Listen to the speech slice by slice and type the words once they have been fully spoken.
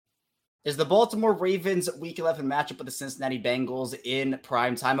Is the Baltimore Ravens Week 11 matchup with the Cincinnati Bengals in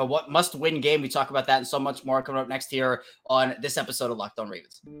prime time? A what must-win game? We talk about that and so much more coming up next here on this episode of Locked On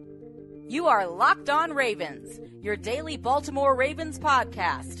Ravens. You are Locked On Ravens, your daily Baltimore Ravens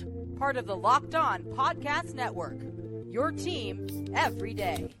podcast. Part of the Locked On Podcast Network, your team every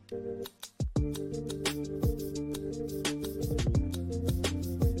day.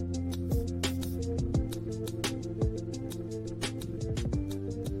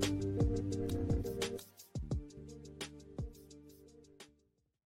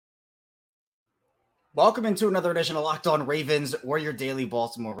 Welcome into another edition of Locked On Ravens, or your daily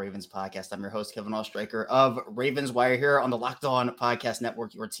Baltimore Ravens podcast. I'm your host, Kevin Ostraker of Ravens Wire here on the Locked On Podcast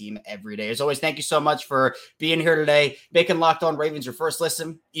Network, your team every day. As always, thank you so much for being here today, making Locked On Ravens your first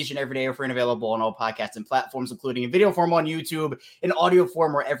listen each and every day, free and available on all podcasts and platforms, including in video form on YouTube, in audio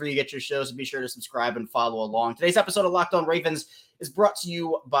form wherever you get your shows. So be sure to subscribe and follow along. Today's episode of Locked On Ravens is brought to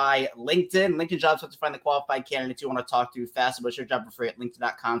you by LinkedIn. LinkedIn Jobs helps you find the qualified candidates you want to talk to fast. Post your job for free at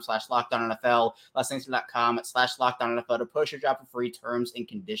linkedin.com/LockedOnNFL. That's LinkedIn.com/LockedOnNFL to post your job for free. Terms and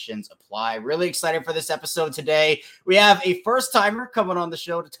conditions apply. Really excited for this episode today. We have a first-timer coming on the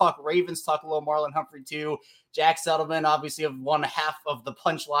show to talk Ravens, talk a little Marlon Humphrey too. Jack Settleman, obviously, of one half of the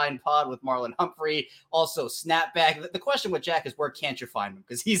Punchline pod with Marlon Humphrey. Also, Snapback. The question with Jack is, where can't you find him?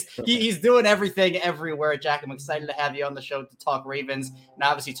 Because he's doing everything everywhere. Jack, I'm excited to have you on the show to talk Ravens and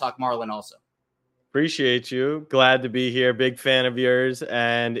obviously talk Marlon also. Appreciate you. Glad to be here. Big fan of yours.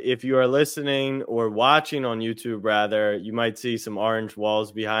 And if you are listening or watching on YouTube, rather, you might see some orange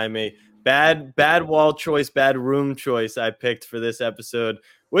walls behind me. Bad wall choice, bad room choice I picked for this episode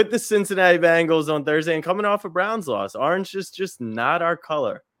with the Cincinnati Bengals on Thursday and coming off a Browns loss. Orange is just not our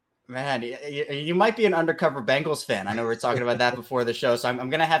color. Man, you might be an undercover Bengals fan. I know we were talking about that before the show, so I'm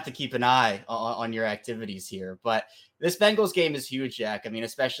going to have to keep an eye on your activities here. But this Bengals game is huge, Jack. I mean,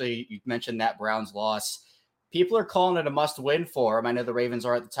 especially you mentioned that Browns loss. People are calling it a must-win for them. I know the Ravens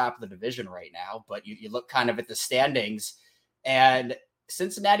are at the top of the division right now, but you look kind of at the standings, and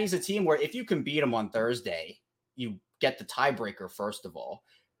Cincinnati's a team where if you can beat them on Thursday, you get the tiebreaker, first of all.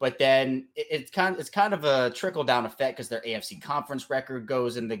 But then it's kind of a trickle-down effect because their AFC conference record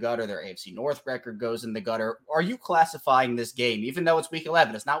goes in the gutter, their AFC North record goes in the gutter. Are you classifying this game, even though it's week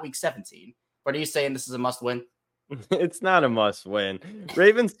 11, it's not week 17, but are you saying this is a must-win? It's not a must-win.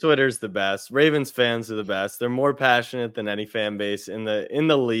 Ravens Twitter's the best. Ravens fans are the best. They're more passionate than any fan base in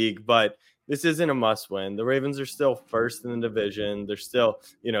the league, but this isn't a must-win. The Ravens are still first in the division. They're still,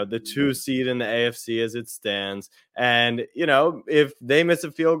 the 2 seed in the AFC as it stands. And, if they miss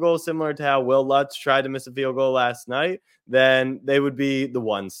a field goal similar to how Will Lutz tried to miss a field goal last night, then they would be the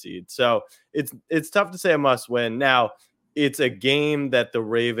 1 seed. So it's tough to say a must-win. Now, it's a game that the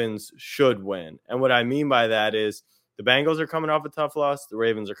Ravens should win. And what I mean by that is the Bengals are coming off a tough loss. The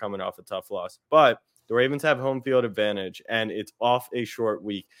Ravens are coming off a tough loss. But the Ravens have home field advantage, and it's off a short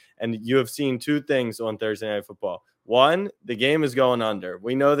week. And you have seen 2 things on Thursday Night Football. 1, the game is going under.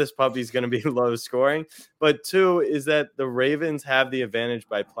 We know this puppy's going to be low scoring. But 2 is that the Ravens have the advantage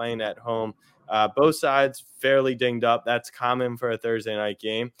by playing at home. Both sides fairly dinged up. That's common for a Thursday night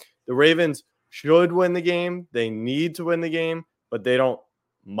game. The Ravens should win the game. They need to win the game, but they don't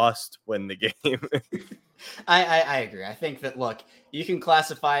must win the game. I agree. I think that, look, you can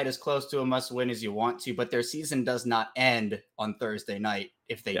classify it as close to a must-win as you want to, but their season does not end on Thursday night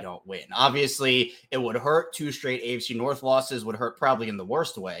if they don't win. Obviously, it would hurt. 2 straight AFC North losses would hurt probably in the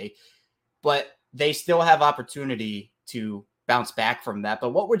worst way, but they still have opportunity to bounce back from that. But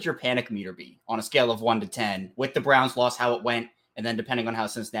what would your panic meter be on a scale of 1 to 10 with the Browns loss, how it went, and then depending on how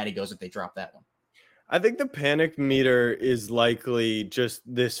Cincinnati goes if they drop that one? I think the panic meter is likely just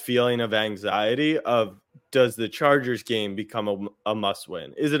this feeling of anxiety of, does the Chargers game become a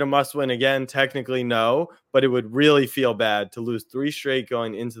must-win? Is it a must-win again? Technically, no, but it would really feel bad to lose 3 straight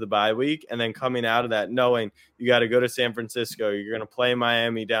going into the bye week and then coming out of that knowing you got to go to San Francisco, you're going to play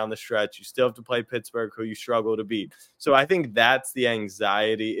Miami down the stretch, you still have to play Pittsburgh, who you struggle to beat. So I think that's the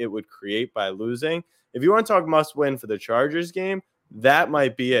anxiety it would create by losing. If you want to talk must-win for the Chargers game, that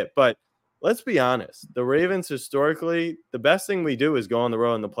might be it. But let's be honest. The Ravens, historically, the best thing we do is go on the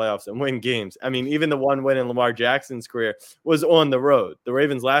road in the playoffs and win games. I mean, even the one win in Lamar Jackson's career was on the road. The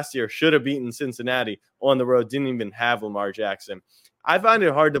Ravens last year should have beaten Cincinnati on the road, didn't even have Lamar Jackson. I find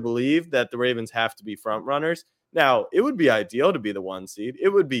it hard to believe that the Ravens have to be front runners. Now, it would be ideal to be the 1 seed. It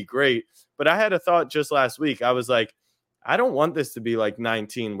would be great. But I had a thought just last week. I was like, I don't want this to be like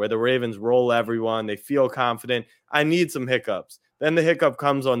 19, where the Ravens roll everyone. They feel confident. I need some hiccups. Then the hiccup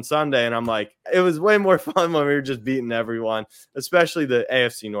comes on Sunday, and I'm like, it was way more fun when we were just beating everyone, especially the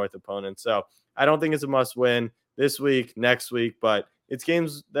AFC North opponents. So I don't think it's a must win this week, next week, but it's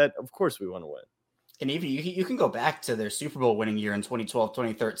games that, of course, we want to win. And even you can go back to their Super Bowl winning year in 2012,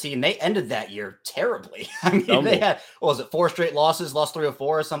 2013. They ended that year terribly. I mean, they had, what was it, 4 straight losses, lost 3 or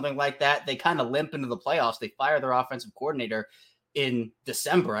 4 or something like that. They kind of limp into the playoffs. They fire their offensive coordinator in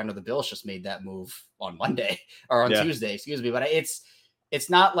December. I know the Bills just made that move on Monday or on Tuesday, excuse me. But it's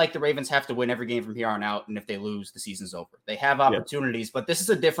not like the Ravens have to win every game from here on out. And if they lose, the season's over. They have opportunities, but this is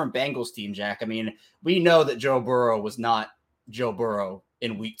a different Bengals team, Jack. I mean, we know that Joe Burrow was not Joe Burrow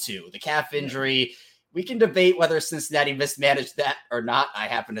in week 2. The calf injury, we can debate whether Cincinnati mismanaged that or not. I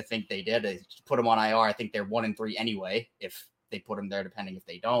happen to think they did. They put him on IR. I think they're 1-3 anyway, if they put him there, depending if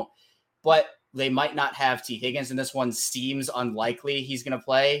they don't. But they might not have T. Higgins in this one. Seems unlikely he's going to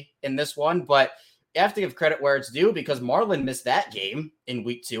play in this one. But you have to give credit where it's due, because Marlon missed that game in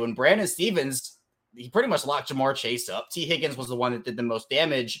week 2. And Brandon Stevens, he pretty much locked Jamar Chase up. T. Higgins was the one that did the most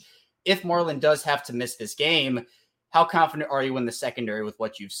damage. If Marlon does have to miss this game, how confident are you in the secondary with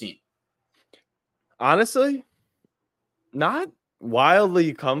what you've seen? Honestly, not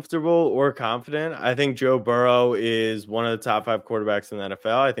wildly comfortable or confident. I think Joe Burrow is one of the top 5 quarterbacks in the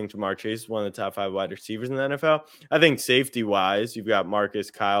NFL. I think Jamar Chase is one of the top 5 wide receivers in the NFL. I think safety-wise, you've got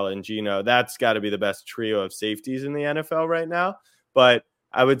Marcus, Kyle, and Geno. That's got to be the best trio of safeties in the NFL right now. But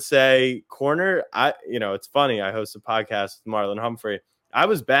I would say corner, it's funny. I host a podcast with Marlon Humphrey. I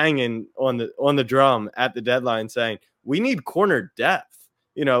was banging on the drum at the deadline saying, we need corner depth.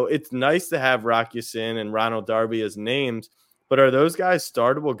 It's nice to have Rock Ya-Sin and Ronald Darby as names, but are those guys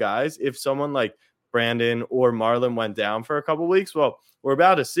startable guys if someone like Brandon or Marlon went down for a couple weeks? Well, we're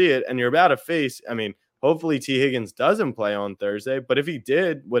about to see it, and you're about to face, hopefully T. Higgins doesn't play on Thursday, but if he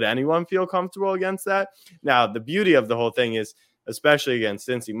did, would anyone feel comfortable against that? Now, the beauty of the whole thing is, especially against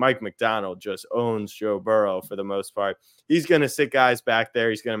Cincy, Mike McDonald just owns Joe Burrow for the most part. He's going to sit guys back there.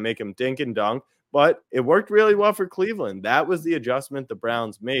 He's going to make them dink and dunk. But it worked really well for Cleveland. That was the adjustment the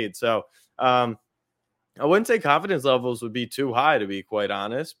Browns made. So I wouldn't say confidence levels would be too high, to be quite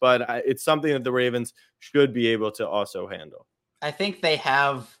honest, but it's something that the Ravens should be able to also handle. I think they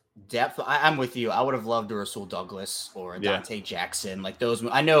have depth. I'm with you. I would have loved a Rasul Douglas or Dante Jackson. Like those,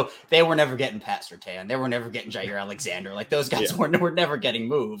 I know they were never getting Pat Surtain. They were never getting Jair Alexander. Like those guys were never getting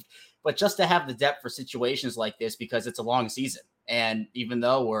moved. But just to have the depth for situations like this, because it's a long season. And even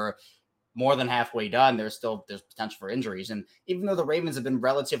though we're more than halfway done, there's potential for injuries. And even though the Ravens have been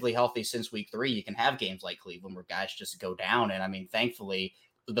relatively healthy since week 3, you can have games like Cleveland where guys just go down. And thankfully,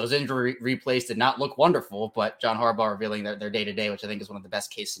 those injury replays did not look wonderful, but John Harbaugh revealing their day-to-day, which I think is one of the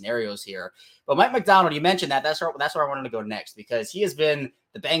best case scenarios here. But Mike McDonald, you mentioned that. That's where I wanted to go next, because he has been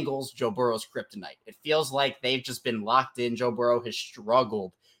the Bengals, Joe Burrow's kryptonite. It feels like they've just been locked in. Joe Burrow has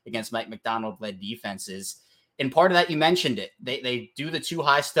struggled against Mike McDonald-led defenses. And part of that, you mentioned it. They do the too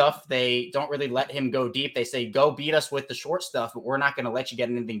high stuff. They don't really let him go deep. They say, go beat us with the short stuff, but we're not going to let you get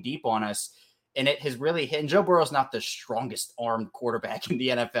anything deep on us. And it has really hit. And Joe Burrow's not the strongest armed quarterback in the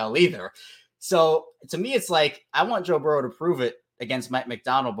NFL either. So to me, it's like, I want Joe Burrow to prove it against Mike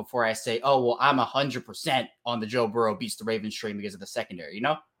McDonald before I say, oh, well, I'm 100% on the Joe Burrow beats the Ravens train because of the secondary,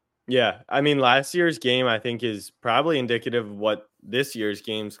 Yeah. Last year's game, I think, is probably indicative of what this year's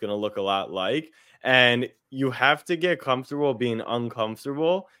game is going to look a lot like. And you have to get comfortable being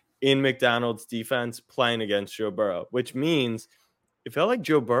uncomfortable in McDonald's defense playing against Joe Burrow, which means it felt like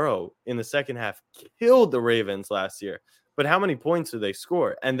Joe Burrow in the second half killed the Ravens last year. But how many points did they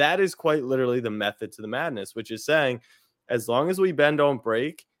score? And that is quite literally the method to the madness, which is saying, as long as we bend, don't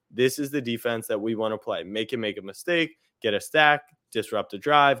break, this is the defense that we want to play. Make a mistake, get a stack, disrupt a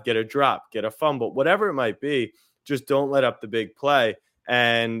drive, get a drop, get a fumble, whatever it might be. Just don't let up the big play.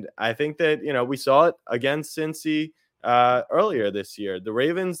 And I think that, we saw it against Cincy earlier this year. The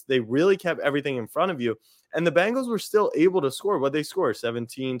Ravens, they really kept everything in front of you. And the Bengals were still able to score. What they score,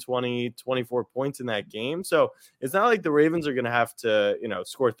 17, 20, 24 points in that game. So it's not like the Ravens are going to have to,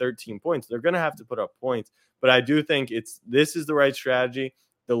 score 13 points. They're going to have to put up points. But I do think this is the right strategy.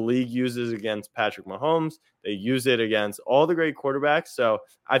 The league uses against Patrick Mahomes. They use it against all the great quarterbacks. So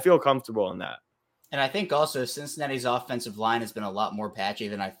I feel comfortable in that. And I think also Cincinnati's offensive line has been a lot more patchy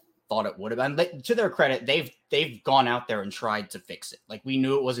than I thought it would have been. But to their credit, they've gone out there and tried to fix it. Like, we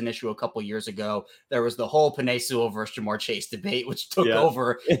knew it was an issue a couple years ago. There was the whole Penei Sewell versus Jamar Chase debate, which took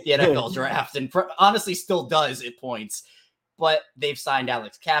over the NFL draft and honestly still does at points. But they've signed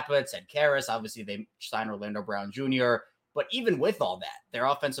Alex Cappa, Ted Karras. Obviously, they signed Orlando Brown Jr. But even with all that, their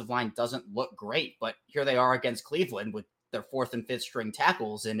offensive line doesn't look great. But here they are against Cleveland with their 4th and 5th string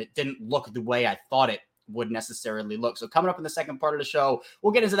tackles, and it didn't look the way I thought it would necessarily look. So coming up in the second part of the show,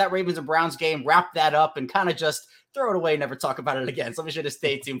 we'll get into that Ravens and Browns game, wrap that up, and kind of just throw it away, never talk about it again. So be sure to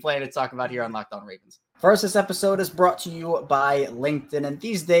stay tuned. Plenty to talk about here on Locked On Ravens. First, this episode is brought to you by LinkedIn. And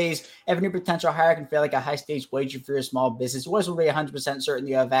these days, every new potential hire can feel like a high-stakes wager for your small business. You always will be 100% certain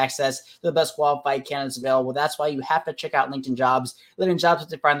you have access to the best qualified candidates available. That's why you have to check out LinkedIn Jobs. LinkedIn Jobs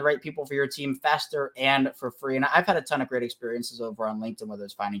to find the right people for your team faster and for free. And I've had a ton of great experiences over on LinkedIn, whether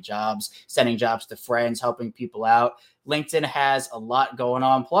it's finding jobs, sending jobs to friends, helping people out. LinkedIn has a lot going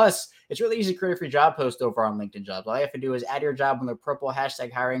on. Plus, it's really easy to create a free job post over on LinkedIn Jobs. All you have to do is add your job on the purple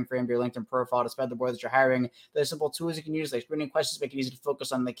hashtag hiring frame to your LinkedIn profile to spread the word that you're hiring. There's simple tools you can use, like screening questions, make it easy to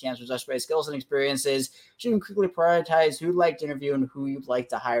focus on the candidate's resume, skills and experiences. So you can quickly prioritize who you'd like to interview and who you'd like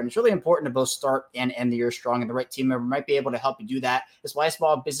to hire. And it's really important to both start and end the year strong, and the right team member might be able to help you do that. That's why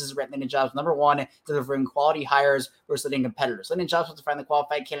small businesses rate LinkedIn Jobs number one, delivering quality hires versus letting competitors. LinkedIn Jobs wants to find the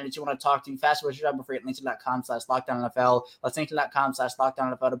qualified candidates you want to talk to faster. With your job for free at linkedin.com/LockedOnNFL. That's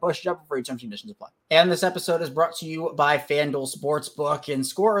linkedin.com/LockedOnNFL to push your job for free. Terms and conditions apply. And this episode is brought to you by FanDuel Sportsbook. And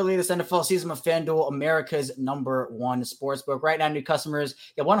score early this NFL season with FanDuel, America's #1 sportsbook. Right now, new customers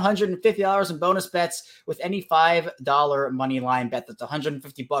get $150 in bonus bets with any $5 money line bet. That's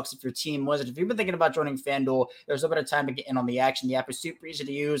 $150 if your team wins it. If you've been thinking about joining FanDuel, there's a bit of time to get in on the action. The app is super easy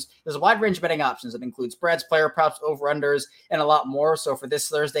to use. There's a wide range of betting options that include spreads, player props, over-unders, and a lot more. So for this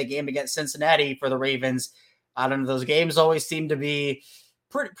Thursday game against Cincinnati for the Ravens, I don't know, those games always seem to be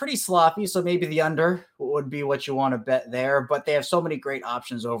pretty sloppy, so maybe the under would be what you want to bet there, but they have so many great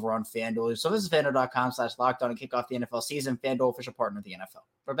options over on FanDuel. So this is FanDuel.com/LockedOn and kick off the NFL season. FanDuel, official partner of the NFL.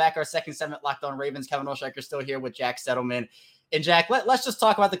 We're back, our second segment, Locked On Ravens. Kevin Olstreicher still here with Jack Settleman. And Jack, let's just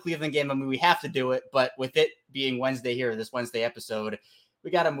talk about the Cleveland game. I mean, we have to do it, but with it being Wednesday here, this Wednesday episode,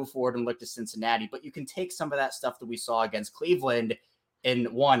 we got to move forward and look to Cincinnati. But you can take some of that stuff that we saw against Cleveland and,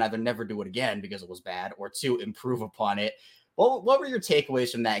 one, either never do it again because it was bad, or two, improve upon it. What were your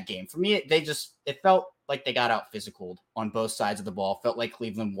takeaways from that game? For me, it felt like they got out physicaled on both sides of the ball. Felt like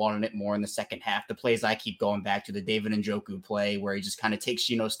Cleveland wanted it more in the second half. The plays I keep going back to, the David Njoku play where he just kind of takes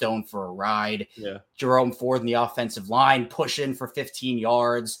Geno Stone for a ride. Yeah. Jerome Ford in the offensive line pushing for 15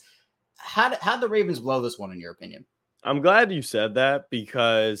 yards. How'd the Ravens blow this one in your opinion? I'm glad you said that,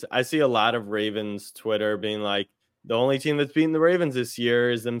 because I see a lot of Ravens Twitter being like, the only team that's beaten the Ravens this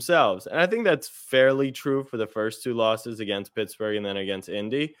year is themselves. And I think that's fairly true for the first two losses against Pittsburgh and then against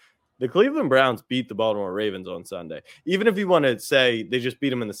Indy. The Cleveland Browns beat the Baltimore Ravens on Sunday. Even if you want to say they just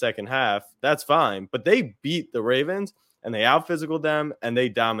beat them in the second half, that's fine. But they beat the Ravens, and they out-physicaled them, and they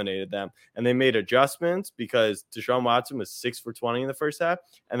dominated them. And they made adjustments because Deshaun Watson was 6 for 20 in the first half.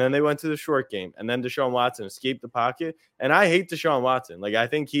 And then they went to the short game. And then Deshaun Watson escaped the pocket. And I hate Deshaun Watson. Like, I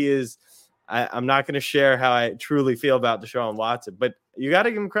think he is – I'm not going to share how I truly feel about Deshaun Watson, but you got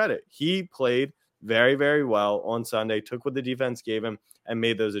to give him credit. He played very, very well on Sunday, took what the defense gave him and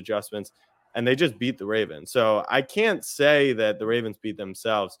made those adjustments, and they just beat the Ravens. So I can't say that the Ravens beat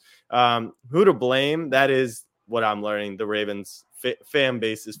themselves. Who to blame? That is what I'm learning. The Ravens fan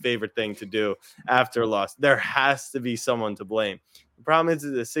base's favorite thing to do after a loss. There has to be someone to blame. The problem is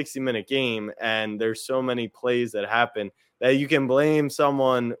it's a 60-minute game, and there's so many plays that happen that you can blame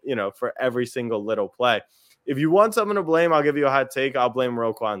someone, for every single little play. If you want someone to blame, I'll give you a hot take. I'll blame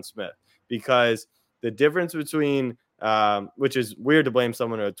Roquan Smith, because the difference between, which is weird to blame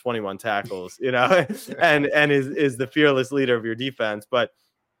someone who had 21 tackles, and is the fearless leader of your defense. But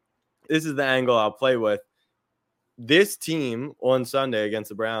this is the angle I'll play with. This team on Sunday against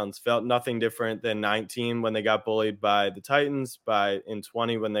the Browns felt nothing different than 19 when they got bullied by the Titans, in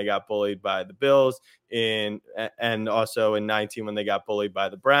 20 when they got bullied by the Bills, and also in 19 when they got bullied by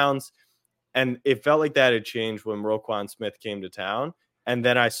the Browns. And it felt like that had changed when Roquan Smith came to town. And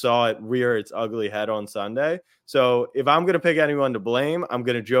then I saw it rear its ugly head on Sunday. So if I'm going to pick anyone to blame, I'm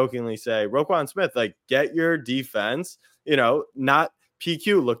going to jokingly say Roquan Smith, get your defense, not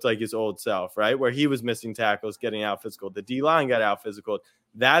PQ looked like his old self, right? Where he was missing tackles, getting out physical. The D-line got out physical.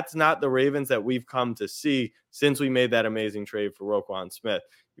 That's not the Ravens that we've come to see since we made that amazing trade for Roquan Smith.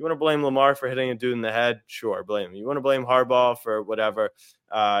 You want to blame Lamar for hitting a dude in the head? Sure, blame him. You want to blame Harbaugh for whatever?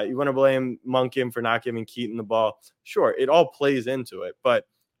 You want to blame Monken for not giving Keaton the ball? Sure, it all plays into it. But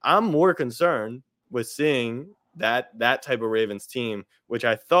I'm more concerned with seeing that type of Ravens team, which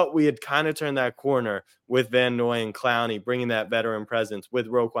I thought we had kind of turned that corner with Van Noy and Clowney, bringing that veteran presence with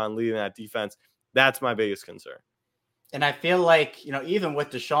Roquan leading that defense. That's my biggest concern. And I feel like, even with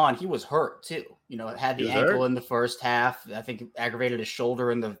Deshaun, he was hurt too. Had the ankle in the first half. I think aggravated his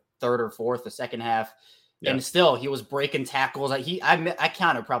shoulder in the third or fourth, the second half. Yeah. And still, he was breaking tackles. I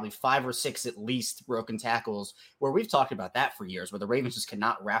counted probably 5 or 6 at least broken tackles, where we've talked about that for years, where the Ravens just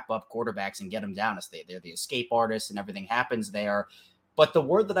cannot wrap up quarterbacks and get them down. They're the escape artists and everything happens there. But the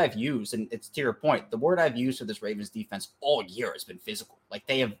word that I've used, and it's to your point, the word I've used for this Ravens defense all year has been physical. Like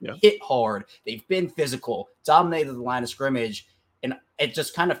they have hit hard. They've been physical, dominated the line of scrimmage. And it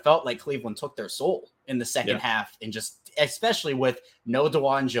just kind of felt like Cleveland took their soul in the second half. And just, especially with no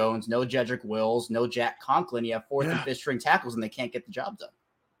DeJuan Jones, no Jedrick Wills, no Jack Conklin, you have fourth and fifth string tackles and they can't get the job done.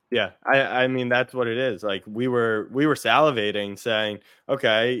 Yeah, I mean, that's what it is. Like we were salivating saying,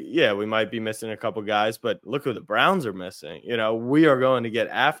 okay, yeah, we might be missing a couple guys, but look who the Browns are missing. You know, we are going to get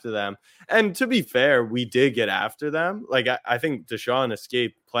after them. And to be fair, we did get after them. Like I think Deshaun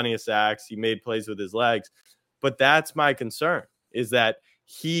escaped plenty of sacks. He made plays with his legs, but that's my concern is that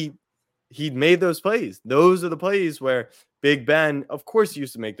he made those plays. Those are the plays where Big Ben, of course,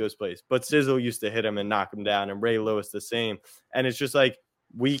 used to make those plays, but Sizzle used to hit him and knock him down, and Ray Lewis the same. And it's just like,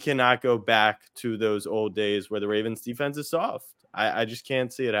 we cannot go back to those old days where the Ravens defense is soft. I just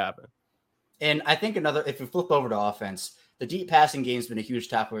can't see it happen. And I think if you flip over to offense, the deep passing game has been a huge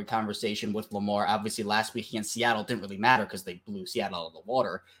topic of conversation with Lamar. Obviously, last week against Seattle didn't really matter because they blew Seattle out of the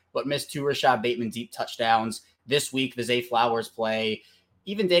water, but missed 2 Rashad Bateman deep touchdowns. This week, the Zay Flowers play,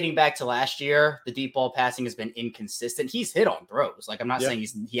 even dating back to last year, the deep ball passing has been inconsistent. He's hit on throws. Like I'm not saying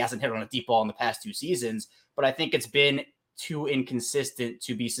he hasn't hit on a deep ball in the past 2 seasons, but I think it's been too inconsistent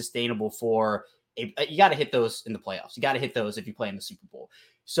to be sustainable for you got to hit those in the playoffs. You got to hit those if you play in the Super Bowl.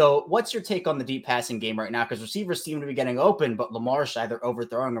 So what's your take on the deep passing game right now? Because receivers seem to be getting open, but Lamar's either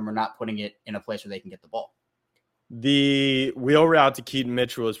overthrowing them or not putting it in a place where they can get the ball. The wheel route to Keaton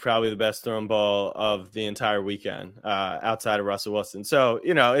Mitchell is probably the best thrown ball of the entire weekend outside of Russell Wilson. So,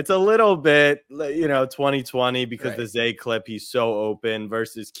 you know, it's a little bit, 2020 because the Zay clip, he's so open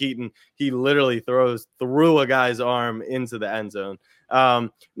versus Keaton. He literally through a guy's arm into the end zone. No,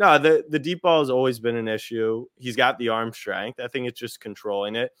 the deep ball has always been an issue. He's got the arm strength. I think it's just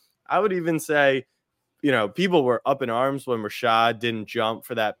controlling it. I would even say, people were up in arms when Rashad didn't jump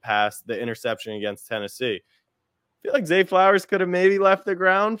for that pass, the interception against Tennessee. I feel like Zay Flowers could have maybe left the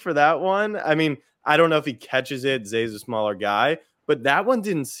ground for that one. I mean, I don't know if he catches it. Zay's a smaller guy, but that one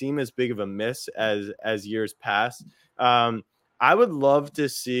didn't seem as big of a miss as years past. I would love to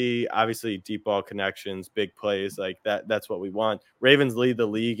see, obviously, deep ball connections, big plays like that. That's what we want. Ravens lead the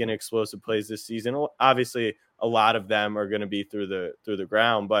league in explosive plays this season. Obviously, a lot of them are going to be through the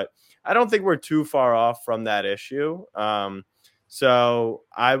ground, but I don't think we're too far off from that issue. So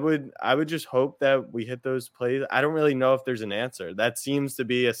I would just hope that we hit those plays. I don't really know if there's an answer. That seems to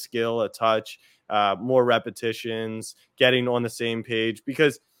be a skill, a touch, more repetitions, getting on the same page.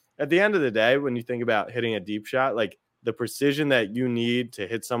 Because at the end of the day, when you think about hitting a deep shot, like the precision that you need to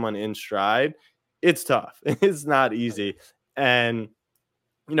hit someone in stride, it's tough. It's not easy. And,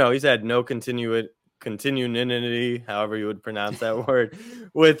 he's had no continuity, however you would pronounce that word,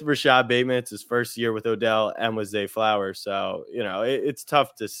 with Rashad Bateman. It's his first year with Odell and with Zay Flowers. So, it's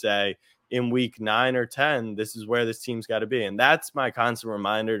tough to say in week 9 or 10, this is where this team's got to be. And that's my constant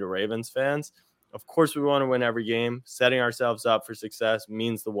reminder to Ravens fans. Of course, we want to win every game. Setting ourselves up for success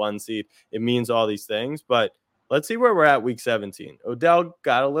means the 1 seed. It means all these things. But let's see where we're at week 17. Odell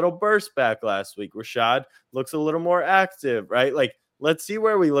got a little burst back last week. Rashad looks a little more active, right? Like, let's see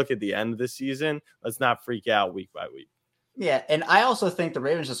where we look at the end of the season. Let's not freak out week by week. Yeah, and I also think the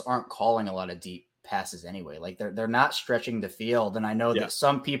Ravens just aren't calling a lot of deep passes anyway. Like they're not stretching the field. And I know that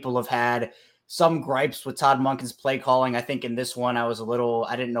some people have had some gripes with Todd Monken's play calling. I think in this one,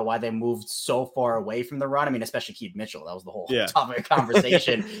 I didn't know why they moved so far away from the run. I mean, especially Keith Mitchell. That was the whole topic of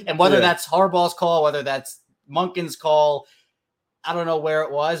conversation. And whether that's Harbaugh's call, whether that's Monken's call, I don't know where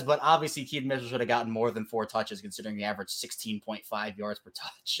it was, but obviously Keith Mitchell should have gotten more than 4 touches considering he averaged 16.5 yards per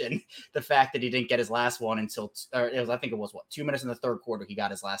touch. And the fact that he didn't get his last one until, 2 minutes in the third quarter, he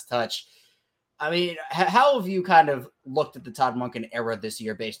got his last touch. I mean, how have you kind of looked at the Todd Monken era this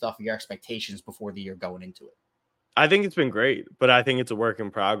year based off of your expectations before the year going into it? I think it's been great, but I think it's a work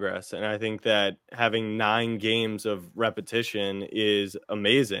in progress. And I think that having 9 games of repetition is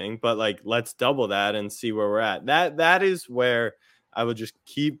amazing, but let's double that and see where we're at. That is where I would just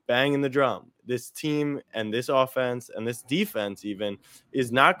keep banging the drum. This team and this offense and this defense even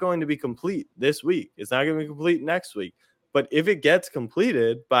is not going to be complete this week. It's not going to be complete next week. But if it gets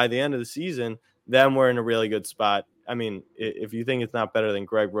completed by the end of the season, then we're in a really good spot. I mean, if you think it's not better than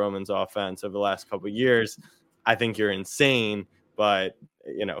Greg Roman's offense over the last couple of years, I think you're insane. But,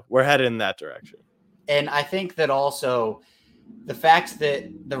 we're headed in that direction. And I think that also the fact that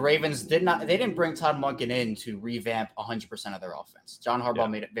the Ravens didn't bring Todd Monken in to revamp 100% of their offense. John Harbaugh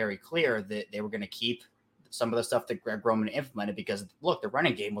made it very clear that they were going to keep some of the stuff that Greg Roman implemented because, look, the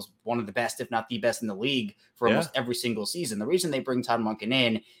running game was one of the best, if not the best in the league for almost every single season. The reason they bring Todd Monken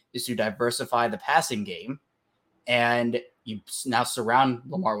in is to diversify the passing game And you now surround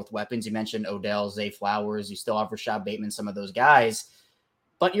Lamar with weapons. You mentioned Odell, Zay Flowers. You still have Rashad Bateman, some of those guys.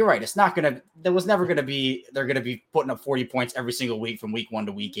 But you're right. It's not going to – there was never going to be – they're going to be putting up 40 points every single week from week 1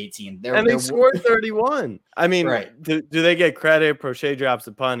 to week 18. They scored 31. I mean, right. do they get credit? Prochet drops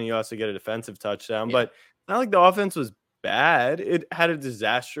a punt. And you also get a defensive touchdown. Yeah. But it's not like the offense was bad. It had a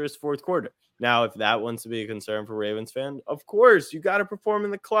disastrous fourth quarter. Now, if that wants to be a concern for Ravens fan, of course, you got to perform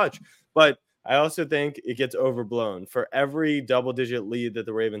in the clutch. But I also think it gets overblown. For every double-digit lead that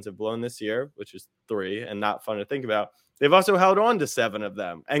the Ravens have blown this year, which is 3 and not fun to think about, they've also held on to 7 of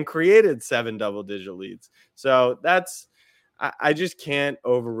them and created 7 double-digit leads. So I just can't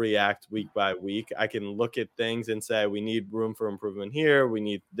overreact week by week. I can look at things and say we need room for improvement here. We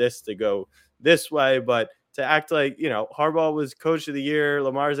need this to go this way. But to act like, Harbaugh was coach of the year,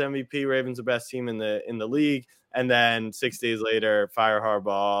 Lamar's MVP, Ravens the best team in the league, and then 6 days later, fire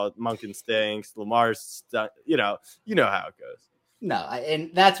Harbaugh, Monken stinks, Lamar's, you know how it goes. No,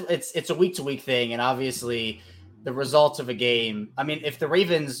 and it's a week-to-week thing, and obviously the results of a game. I mean, if the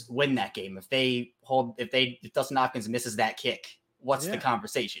Ravens win that game, if Dustin Hopkins misses that kick, what's the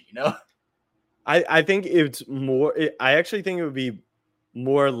conversation, I think it's more – I actually think it would be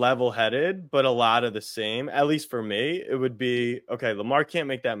more level-headed, but a lot of the same. At least for me, it would be, okay, Lamar can't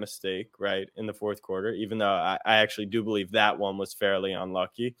make that mistake, right, in the fourth quarter, even though I actually do believe that one was fairly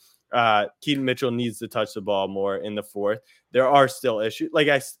unlucky. Keaton Mitchell needs to touch the ball more in the fourth. There are still issues. Like,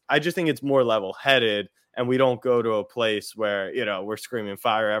 I just think it's more level-headed, and we don't go to a place where, we're screaming,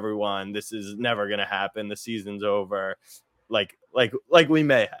 fire everyone. This is never going to happen. The season's over, like we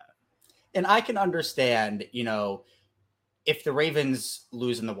may have. And I can understand, if the Ravens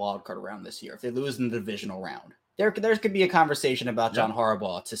lose in the wild card round this year, if they lose in the divisional round, there could be a conversation about John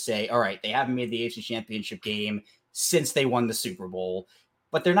Harbaugh to say, all right, they haven't made the AFC Championship game since they won the Super Bowl,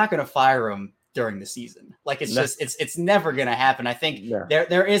 but they're not going to fire him during the season. Like, it's never going to happen. I think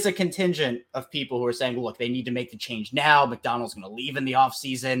there is a contingent of people who are saying, well, look, they need to make the change now. McDonald's going to leave in the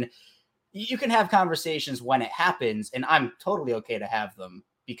offseason. You can have conversations when it happens, and I'm totally okay to have them,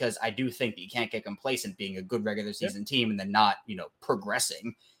 because I do think that you can't get complacent being a good regular season team and then not,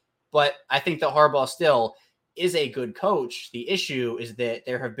 progressing. But I think that Harbaugh still is a good coach. The issue is that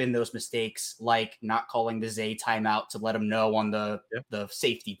there have been those mistakes, like not calling the Zay timeout to let him know on the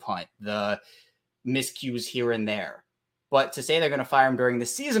safety punt, the miscues here and there. But to say they're going to fire him during the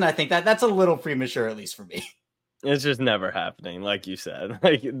season, I think that's a little premature, at least for me. It's just never happening, like you said.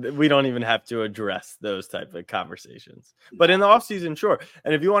 Like, we don't even have to address those type of conversations. But in the offseason, sure.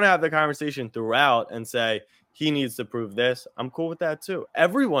 And if you want to have the conversation throughout and say he needs to prove this, I'm cool with that too.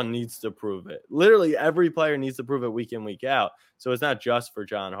 Everyone needs to prove it. Literally every player needs to prove it week in, week out. So it's not just for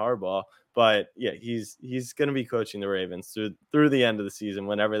John Harbaugh. But yeah, he's going to be coaching the Ravens through the end of the season,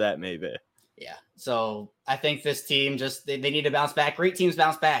 whenever that may be. Yeah. So I think this team they need to bounce back. Great teams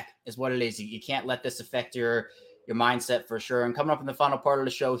bounce back is what it is. You can't let this affect your mindset, for sure. And coming up in the final part of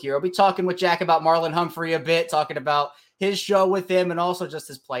the show here, I'll be talking with Jack about Marlon Humphrey a bit, talking about his show with him and also just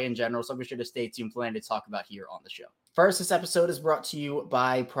his play in general. So be sure to stay tuned for plenty to talk about here on the show. First, this episode is brought to you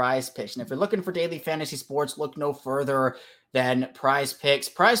by Prize Picks. And if you're looking for daily fantasy sports, look no further than Prize Picks.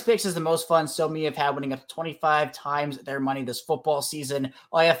 Prize Picks is the most fun so many have had, winning up to 25 times their money this football season.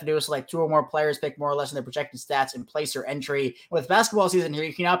 All you have to do is select 2 or more players, pick more or less in their projected stats, and place your entry. With basketball season here,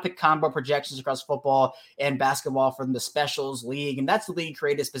 you can now pick combo projections across football and basketball from the Specials League. And that's the league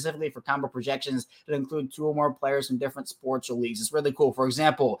created specifically for combo projections that include 2 or more players from different sports or leagues. It's really cool. For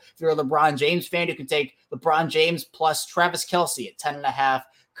example, if you're a LeBron James fan, you can take LeBron James plus Travis Kelce at 10.5.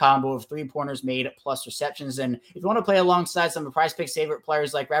 combo of 3-pointers made plus receptions. And if you want to play alongside some of Prize Picks' favorite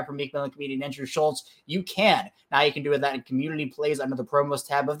players like rapper Meek Mill and comedian Andrew Schultz, you can. Now you can do that in community plays under the promos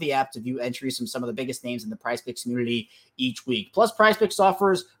tab of the app to view entries from some of the biggest names in the Prize Picks community each week. Plus, Prize Picks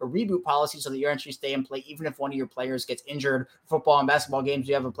offers a reboot policy so that your entries stay in play even if one of your players gets injured. For football and basketball games,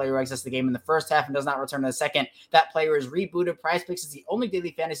 you have a player who exits the game in the first half and does not return in the second. That player is rebooted. Prize Picks is the only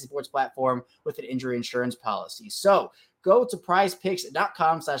daily fantasy sports platform with an injury insurance policy. So, go to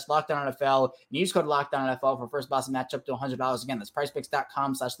prizepicks.com/LockedOnNFL and use code LockedOnNFL for first deposit match up to $100. Again, that's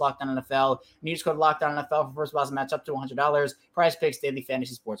prizepicks.com/LockedOnNFL and use code LockedOnNFL for first deposit match up to $100. Prize Picks, daily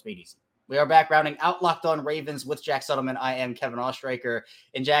fantasy sports made easy. We are back rounding out Locked On Ravens with Jack Settleman. I am Kevin Ostraker.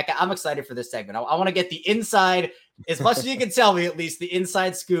 And Jack, I'm excited for this segment. I want to get the inside, as much as you can tell me at least, the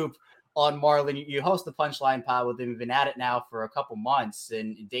inside scoop on Marlon. You host the Punchline Pod with him. We've been at it now for a couple months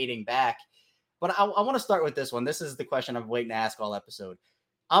and dating back. But I want to start with this one. This is the question I'm waiting to ask all episode.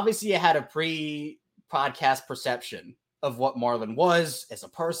 Obviously, you had a pre-podcast perception of what Marlon was as a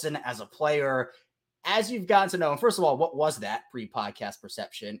person, as a player. as you've gotten to know him, first of all, what was that pre-podcast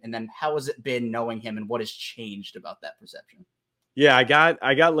perception? And then how has it been knowing him and what has changed about that perception? Yeah, I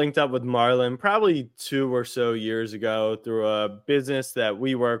got linked up with Marlon probably 2 or so years ago through a business that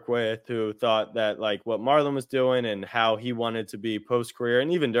we work with, who thought that like what Marlon was doing and how he wanted to be post career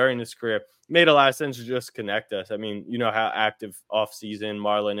and even during his career made a lot of sense to just connect us. I mean, you know how active off season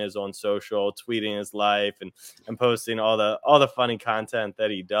Marlon is on social, tweeting his life and posting all the funny content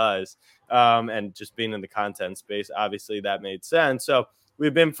that he does, and just being in the content space. Obviously, that made sense. So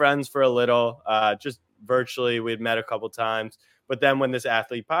we've been friends for a little, just virtually. We'd met a couple times. But then when this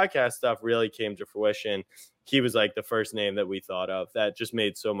athlete podcast stuff really came to fruition, he was like the first name that we thought of. That just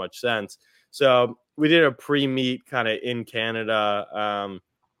made so much sense. So we did a pre-meet kind of in Canada,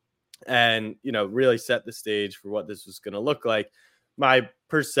 and, you know, really set the stage for what this was going to look like. My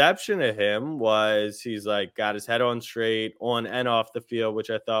perception of him was he's like got his head on straight on and off the field, which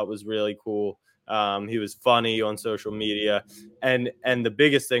I thought was really cool. He was funny on social media. And the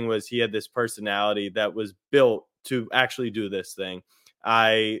biggest thing was he had this personality that was built to actually do this thing.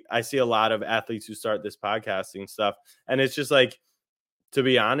 I see a lot of athletes who start this podcasting stuff, and it's just like, to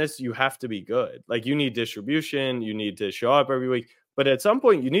be honest, you have to be good. Like, you need distribution, you need to show up every week, but at some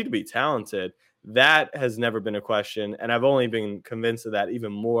point you need to be talented. That has never been a question, and I've only been convinced of that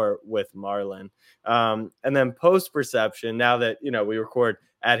even more with Marlon. And then post perception, now that, you know, we record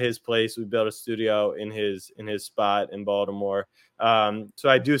at his place, we built a studio in his spot in Baltimore. So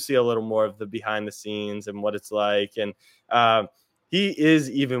I do see a little more of the behind the scenes and what it's like. And he is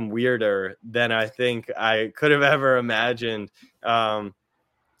even weirder than I think I could have ever imagined.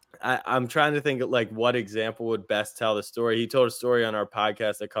 I'm trying to think of like what example would best tell the story. He told a story on our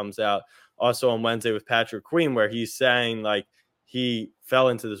podcast that comes out also on Wednesday with Patrick Queen, where he's saying like he fell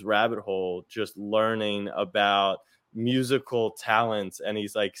into this rabbit hole just learning about musical talents, and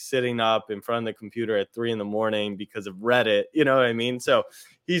he's like sitting up in front of the computer at 3 a.m. because of Reddit. You know what I mean? So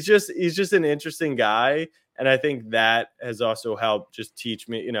he's just an interesting guy, and I think that has also helped just teach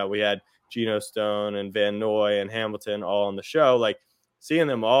me. You know, we had Geno Stone and Van Noy and Hamilton all on the show, like seeing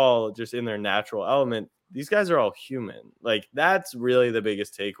them all just in their natural element. These guys are all human. Like, that's really the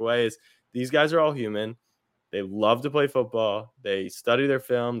biggest takeaway is these guys are all human. They love to play football. They study their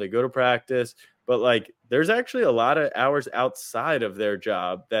film. They go to practice. But, like, there's actually a lot of hours outside of their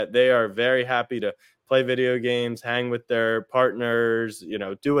job that they are very happy to play video games, hang with their partners, you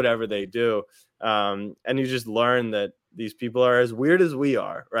know, do whatever they do. And you just learn that these people are as weird as we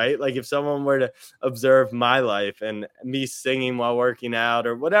are, right? Like, if someone were to observe my life and me singing while working out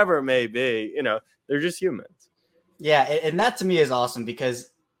or whatever it may be, you know, they're just humans. Yeah. And that to me is awesome,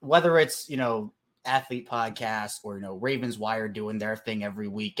 because whether it's, you know, athlete podcast or, you know, Ravens Wire doing their thing every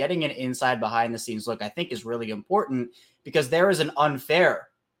week, getting an inside behind the scenes look, I think is really important, because there is an unfair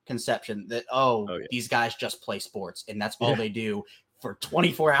conception that, these guys just play sports and that's all they do for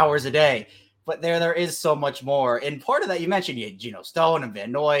 24 hours a day. But there is so much more. And part of that, you mentioned Geno Stone and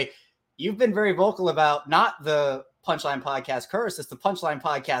Van Noy. You've been very vocal about not the Punchline Podcast curse, it's the Punchline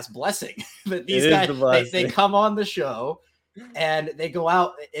Podcast blessing. That these guys, they come on the show and they go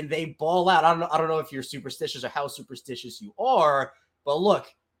out and they ball out. I don't know if you're superstitious or how superstitious you are, but look,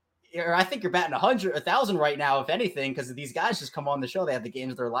 I think you're batting 100, 1,000 right now, if anything, because these guys just come on the show. They have the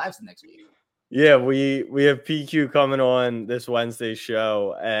games of their lives the next week. Yeah, we have PQ coming on this Wednesday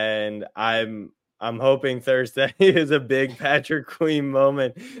show, and I'm hoping Thursday is a big Patrick Queen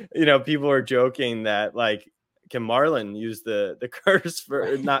moment. You know, people are joking that, like, can Marlon use the curse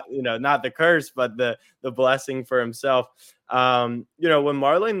for not the curse, but the blessing for himself? You know, when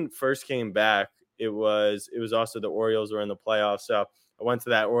Marlon first came back, it was also the Orioles were in the playoffs. So I went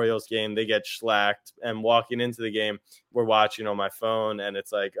to that Orioles game. They get shellacked, and walking into the game, we're watching on my phone, and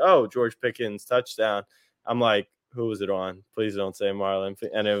it's like, oh, George Pickens touchdown. I'm like, who was it on? Please don't say Marlon.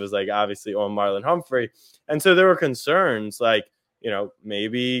 And it was like obviously on Marlon Humphrey. And so there were concerns like, you know,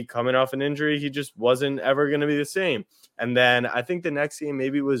 maybe coming off an injury, he just wasn't ever going to be the same. And then I think the next game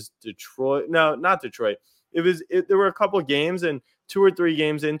maybe was Detroit. No, not Detroit. There were a couple of games, and 2 or 3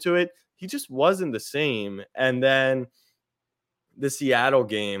 games into it, he just wasn't the same. And then the Seattle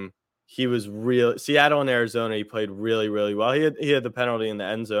game, Seattle and Arizona, he played really, really well. He had the penalty in the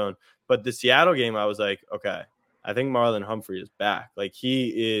end zone. But the Seattle game, I was like, okay, I think Marlon Humphrey is back. Like, he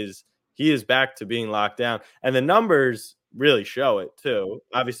is back to being locked down. And the numbers really show it too.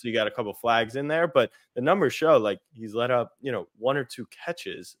 Obviously, you got a couple flags in there, but the numbers show like he's let up, you know, 1 or 2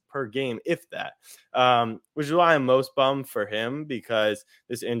 catches per game, if that, which is why I'm most bummed for him, because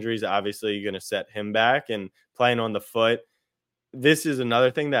this injury is obviously going to set him back, and playing on the foot. This is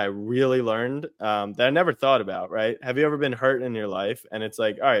another thing that I really learned that I never thought about, right? Have you ever been hurt in your life? And it's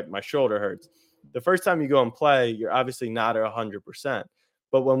like, all right, my shoulder hurts. the first time you go and play, you're obviously not at 100%.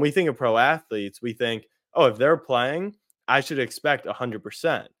 But when we think of pro athletes, we think, oh, if they're playing, I should expect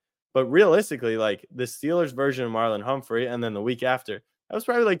 100%. But realistically, like the Steelers version of Marlon Humphrey, and then the week after, that was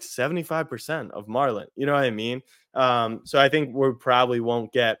probably like 75% of Marlon. You know what I mean? So I think we probably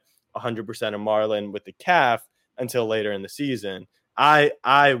won't get 100% of Marlon with the calf until later in the season.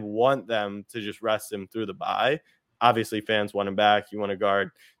 I want them to just rest him through the bye. Obviously, fans want him back. You want to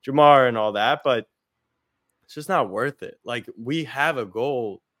guard Jamar and all that, but it's just not worth it. Like, we have a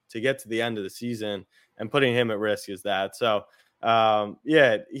goal to get to the end of the season, and putting him at risk is that. So,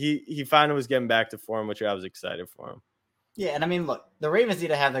 yeah, he finally was getting back to form, which I was excited for him. Yeah, and I mean, look, the Ravens need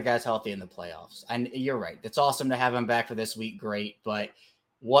to have their guys healthy in the playoffs. And you're right. It's awesome to have him back for this week. Great. But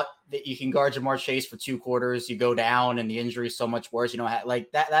you can guard Jamar Chase for 2 quarters, you go down and the injury is so much worse. Like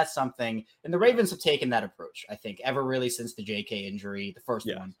that's something. And the Ravens have taken that approach, I think, ever really since the JK injury, the first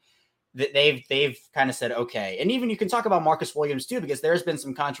one. They've kind of said, okay. And even you can talk about Marcus Williams too, because there's been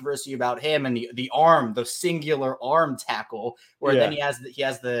some controversy about him and the singular arm tackle, where then he has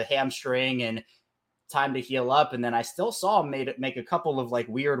the hamstring and time to heal up. And then I still saw him make a couple of like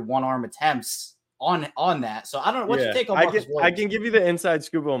weird one-arm attempts on that. So I don't know what you take on Marcus Williams. I can give you the inside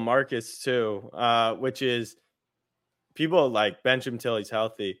scoop on Marcus too, which is people like bench him till he's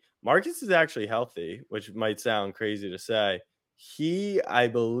healthy. Marcus is actually healthy, which might sound crazy to say. I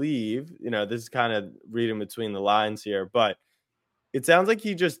believe, this is kind of reading between the lines here, but it sounds like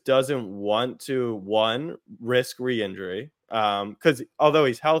he just doesn't want to, risk re-injury. Because although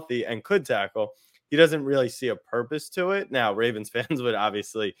he's healthy and could tackle, he doesn't really see a purpose to it. Now, Ravens fans would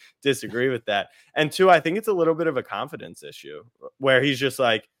obviously disagree with that. And 2, I think it's a little bit of a confidence issue where he's just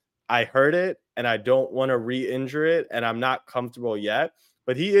like, I heard it and I don't want to re-injure it and I'm not comfortable yet,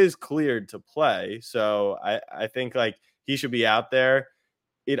 but he is cleared to play. So I think like he should be out there.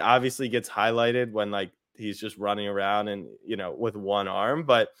 It obviously gets highlighted when like he's just running around and, with one arm.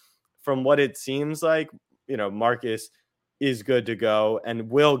 But from what it seems like, Marcus is good to go and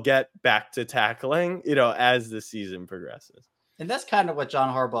will get back to tackling, as the season progresses. And that's kind of what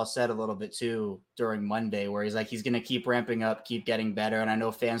John Harbaugh said a little bit too during Monday, where he's like, he's going to keep ramping up, keep getting better. And I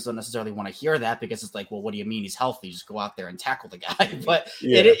know fans don't necessarily want to hear that because it's like, well, what do you mean he's healthy? Just go out there and tackle the guy. But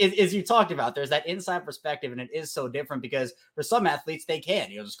it, as you talked about, there's that inside perspective, and it is so different because for some athletes, they can,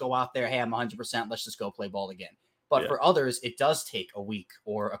 just go out there, hey, I'm 100%, let's just go play ball again. But for others, it does take a week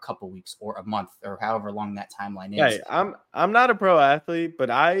or a couple weeks or a month or however long that timeline is. Hey, I'm not a pro athlete, but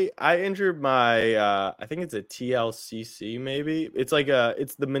I injured my I think it's a TLCC maybe. It's like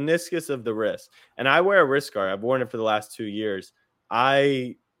it's the meniscus of the wrist, and I wear a wrist guard. I've worn it for the last 2 years.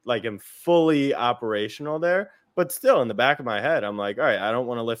 I am fully operational there, but still in the back of my head, I'm like, all right, I don't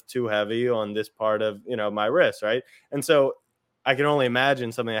want to lift too heavy on this part of my wrist, right? And so I can only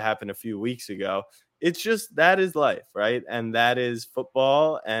imagine something that happened a few weeks ago. It's just, that is life, right? And that is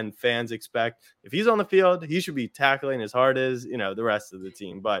football, and fans expect if he's on the field, he should be tackling as hard as, the rest of the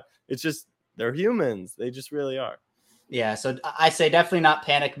team. But it's just, they're humans. They just really are. Yeah, so I say definitely not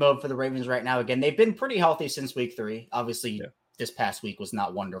panic mode for the Ravens right now. Again, they've been pretty healthy since week 3. Obviously, this past week was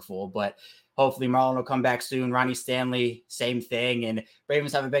not wonderful, but hopefully Marlon will come back soon. Ronnie Stanley, same thing. And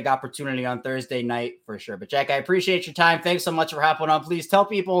Ravens have a big opportunity on Thursday night for sure. But Jack, I appreciate your time. Thanks so much for hopping on. Please tell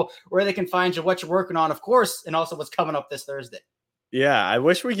people where they can find you, what you're working on, of course, and also what's coming up this Thursday. Yeah, I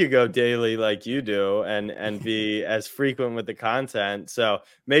wish we could go daily like you do and be as frequent with the content. So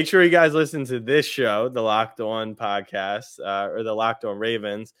make sure you guys listen to this show, the Locked On podcast, or the Locked On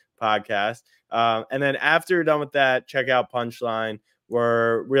Ravens podcast. And then after you're done with that, check out Punchline.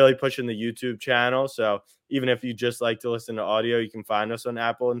 We're really pushing the YouTube channel. So even if you just like to listen to audio, you can find us on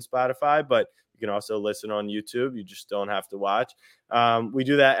Apple and Spotify, but you can also listen on YouTube. You just don't have to watch. We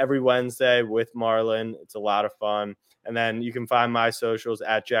do that every Wednesday with Marlon. It's a lot of fun. And then you can find my socials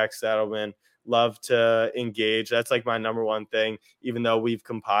at Jack Settleman. Love to engage. That's like my number one thing. Even though we've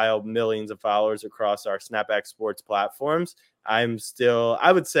compiled millions of followers across our Snapback Sports platforms, I'm still,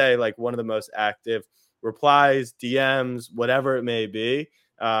 I would say, like one of the most active replies, DMs, whatever it may be,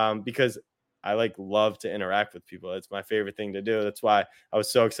 because I love to interact with people. It's my favorite thing to do. That's why I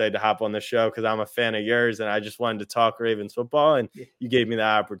was so excited to hop on the show, because I'm a fan of yours and I just wanted to talk Ravens football, and you gave me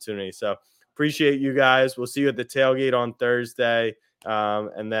that opportunity. So appreciate you guys. We'll see you at the tailgate on Thursday.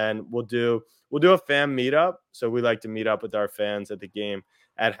 And then we'll do a fan meetup. So we like to meet up with our fans at the game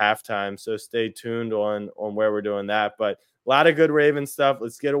at halftime. So stay tuned on where we're doing that. But a lot of good Ravens stuff.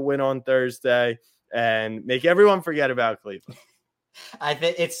 Let's get a win on Thursday and make everyone forget about Cleveland. I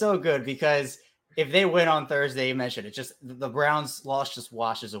think it's so good because if they win on Thursday, you mentioned it, just the Browns loss just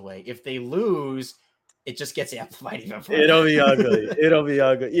washes away. If they lose, it just gets amplified even further. It'll be ugly. It'll be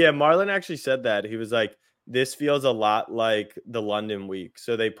ugly. Yeah, Marlon actually said that. He was like, this feels a lot like the London week.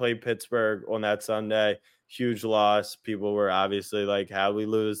 So they played Pittsburgh on that Sunday. Huge loss. People were obviously like, how we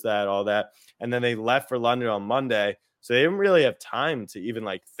lose that, all that. And then they left for London on Monday. So they didn't really have time to even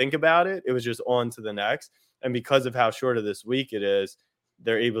like think about it. It was just on to the next. And because of how short of this week it is,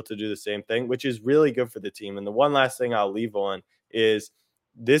 they're able to do the same thing, which is really good for the team. And the one last thing I'll leave on is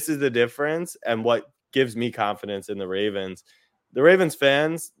this is the difference and what gives me confidence in the Ravens. The Ravens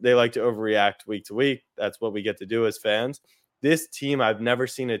fans, they like to overreact week to week. That's what we get to do as fans. This team, I've never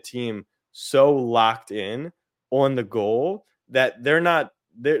seen a team so locked in on the goal that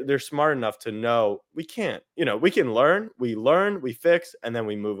they're smart enough to know we can't, we can learn, we fix, and then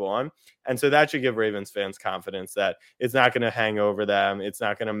we move on. And so that should give Ravens fans confidence that it's not going to hang over them. It's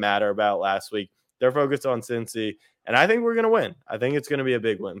not going to matter about last week. They're focused on Cincy, and I think we're going to win. I think it's going to be a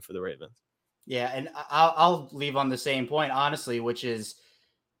big win for the Ravens. Yeah, and I'll leave on the same point, honestly, which is,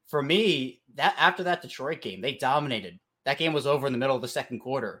 for me, that after that Detroit game, they dominated. That game was over in the middle of the second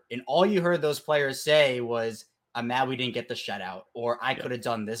quarter, and all you heard those players say was, I'm mad we didn't get the shutout, or I could have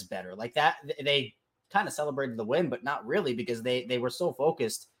done this better. Like that, they kind of celebrated the win, but not really, because they were so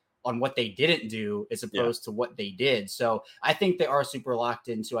focused on what they didn't do as opposed to what they did. So I think they are super locked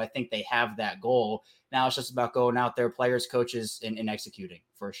into, I think they have that goal. Now it's just about going out there, players, coaches, and executing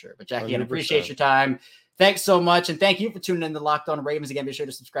for sure. But Jackie, I appreciate your time. Thanks so much. And thank you for tuning in to Locked On Ravens. Again, be sure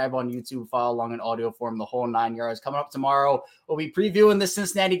to subscribe on YouTube, follow along in audio form, the whole 9 yards. Coming up tomorrow, we'll be previewing the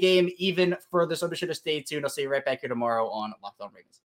Cincinnati game even further. So be sure to stay tuned. I'll see you right back here tomorrow on Locked On Ravens.